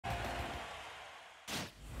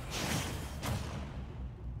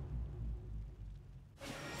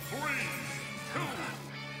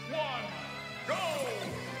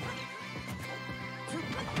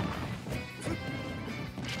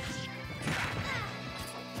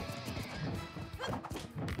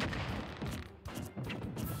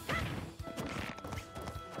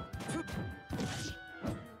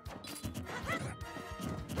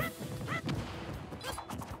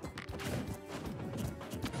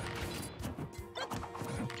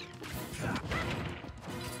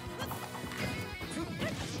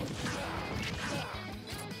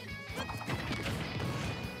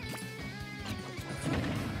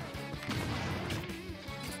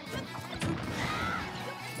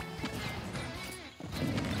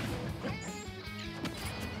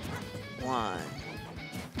on.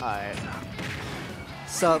 Alright.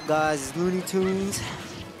 What's up, guys? It's LunyTunes.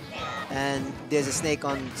 And there's a snake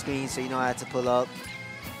on the screen, so you know I had to pull up.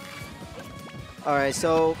 Alright,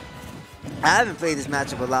 so I haven't played this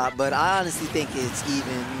matchup a lot, but I honestly think it's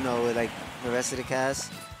even, you know, with like the rest of the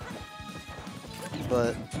cast.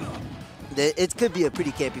 But it could be a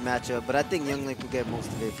pretty campy matchup, but I think Young Link will get most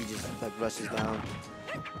of it if he just like rushes down.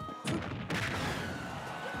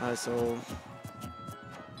 Alright, so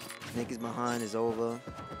Snake is behind, is over.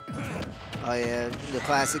 Oh yeah, the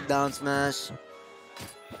classic down smash.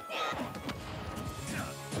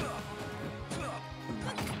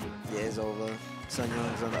 Yeah, it's over. Sun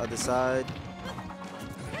Young's on the other side.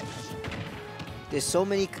 There's so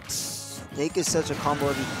many. Snake is such a combo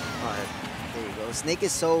heavy. Alright, there you go. Snake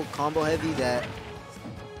is so combo heavy that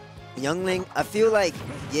Young Link, I feel like,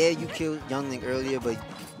 yeah, you killed Young Link earlier, but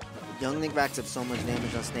Young Link racks up so much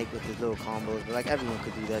damage on Snake with his little combos. But like everyone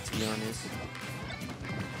could do that, to be honest.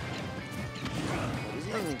 This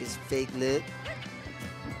Young Link is fake lit.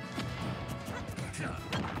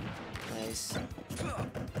 Nice.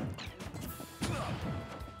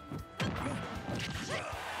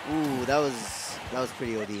 Ooh, that was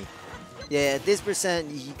pretty OD. Yeah, at this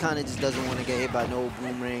percent, he kind of just doesn't want to get hit by no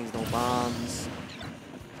boomerangs, no bombs,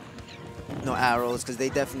 no arrows, because they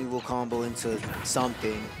definitely will combo into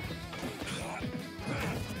something.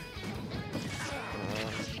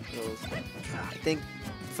 I think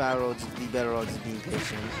Pharaoh would just be better off just being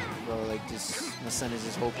patient. Bro, like just, my son is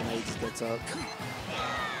just hoping that he just gets up.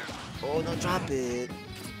 Oh, no, drop it.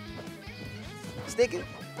 Stick it.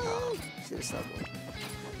 Oh, should have stopped one.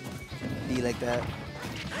 Be like that.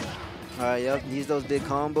 Alright, yep, use those big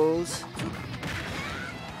combos.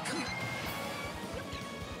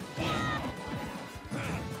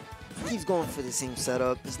 Keeps going for the same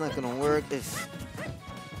setup. It's not gonna work if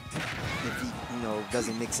he, you know,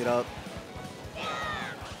 doesn't mix it up.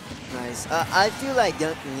 Nice. I feel like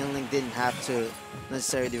Young Link didn't have to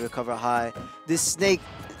necessarily recover high. This Snake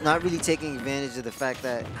not really taking advantage of the fact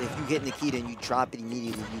that if you hit Nikita and you drop it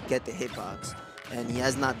immediately, you get the hitbox. And he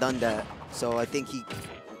has not done that. So I think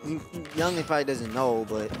Young Link probably doesn't know,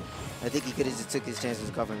 but I think he could have just took his chances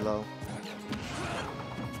covering low.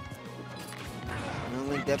 Young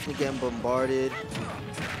Link definitely getting bombarded.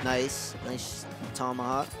 Nice. Nice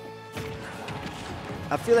tomahawk.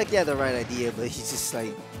 I feel like he had the right idea, but he's just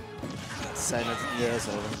like decided not to. Yeah, it's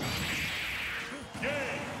over.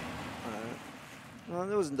 Alright. Well,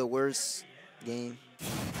 that wasn't the worst game.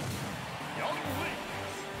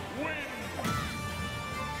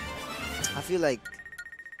 I feel like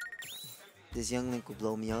this Young Link will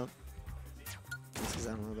blow me up. Just because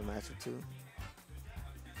I don't know the matchup too.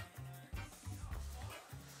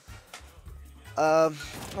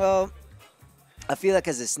 Well, I feel like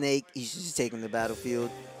as a Snake, he should just take him to Battlefield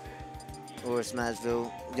or Smashville.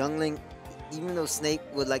 Young Link, even though Snake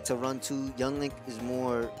would like to run too, Young Link is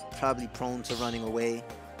more probably prone to running away.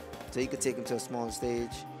 So you could take him to a smaller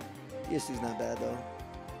stage. PS2's not bad though.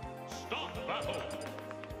 Stop the battle.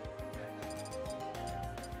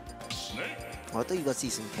 Oh, I thought you were about to see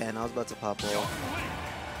some Ken. I was about to pop off.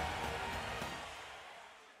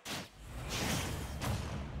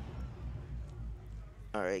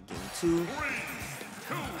 Alright, game 2. 3,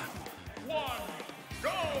 2, 1, go!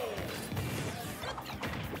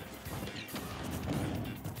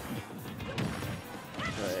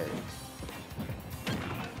 Alright.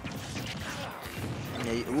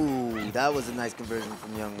 Yeah, ooh, that was a nice conversion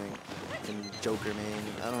from Young Link. From Joker, man.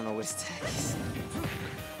 I don't know what his tag is.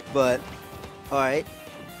 But, alright.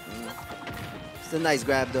 It's a nice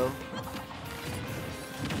grab, though.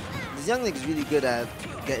 This Young Link is really good at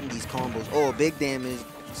getting these combos. Oh, big damage.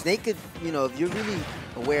 Snake could, you know, if you're really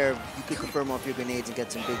aware, you could confirm off your grenades and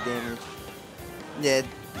get some big damage. Yeah,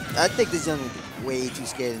 I think this Young Link is way too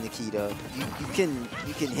scared of Nikita. You can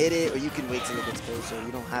hit it, or you can wait till it gets closer.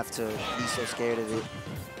 You don't have to be so scared of it.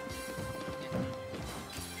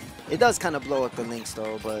 It does kind of blow up the links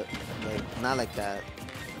though, but like not like that.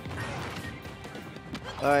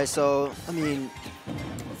 Alright, so I mean,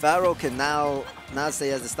 Pharaoh can now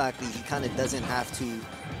say as the stock lead, he kind of doesn't have to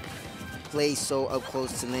play so up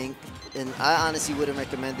close to Link. And I honestly wouldn't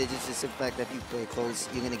recommend it, just the simple fact that if you play close,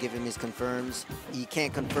 you're going to give him his confirms. He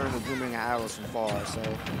can't confirm with boomerang arrows from far, so.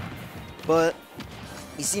 But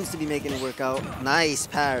he seems to be making it work out. Nice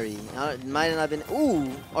parry. It might have not been,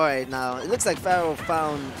 ooh. All right, now it looks like Pharaoh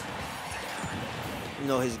found, you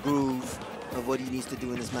know, his groove of what he needs to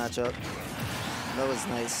do in this matchup. That was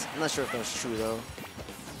nice. I'm not sure if that was true, though.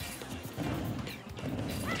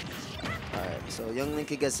 All right. So Young Link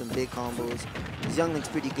could get some big combos. Because Young Link's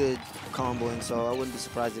pretty good comboing, so I wouldn't be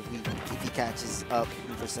surprised if he catches up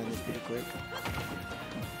in percentage pretty quick.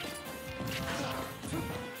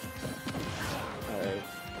 Alright,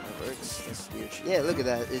 that works. That's weird. Yeah, look at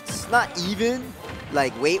that. It's not even,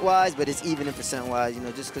 like, weight-wise, but it's even in percent-wise, you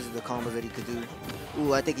know, just because of the combos that he could do.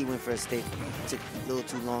 Ooh, I think he went for a steak. It took a little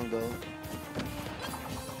too long, though.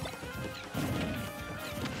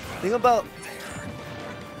 Thing about...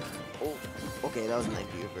 Oh, okay, that was a nice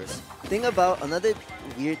reverse. Thing about... Another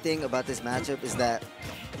weird thing about this matchup is that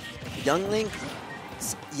Young Link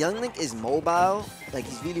is mobile. Like,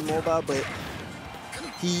 he's really mobile, but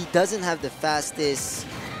he doesn't have the fastest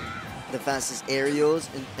aerials,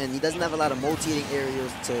 and he doesn't have a lot of multi-hitting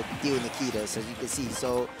aerials to deal with Nikita, so as you can see.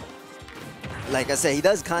 So, like I said, he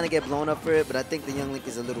does kind of get blown up for it, but I think the Young Link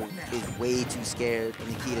is way too scared of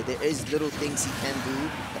Nikita. There is little things he can do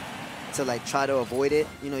to like try to avoid it.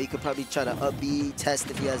 You know, he could probably try to up B,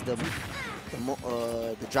 test if he has the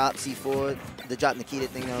drop C4, the drop Nikita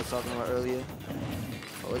thing that I was talking about earlier.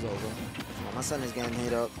 Oh, it's over. Oh, my son is getting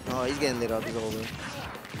hit up. Oh, he's getting lit up. It's over.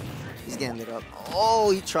 He's getting lit up.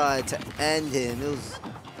 Oh, he tried to end him. It was...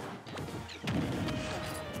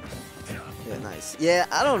 Yeah, nice. Yeah,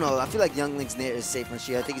 I don't know. I feel like Young Link's Nair is safe on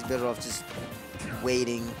Shia. I think he's better off just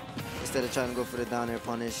waiting instead of trying to go for the down air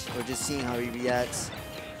punish or just seeing how he reacts.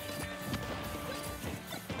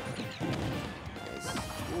 Nice.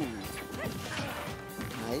 Ooh.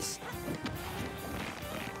 Nice.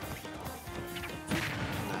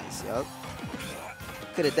 Nice, yup.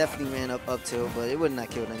 Could have definitely ran up tilt, but it would not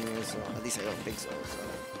killed anyway, so at least I don't think so. So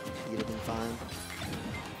he'd have been fine.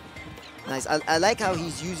 Nice. I like how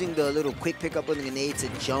he's using the little quick pickup with the grenade to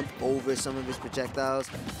jump over some of his projectiles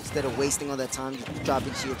instead of wasting all that time just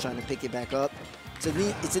dropping shield trying to pick it back up. It's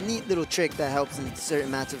a neat little trick that helps in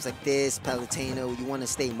certain matchups like this, Palutena, where you want to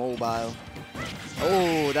stay mobile.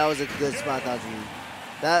 Oh, that was a good spot dodge read.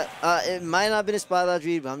 That it might not have been a spot dodge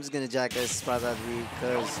read, but I'm just gonna jack that spot dodge read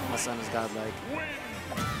because my son is godlike.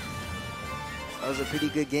 That was a pretty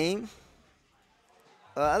good game.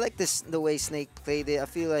 I like the way Snake played it. I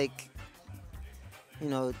feel like, you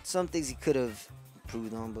know, some things he could have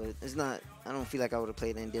improved on, but it's not. I don't feel like I would have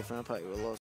played any different. I probably would have lost.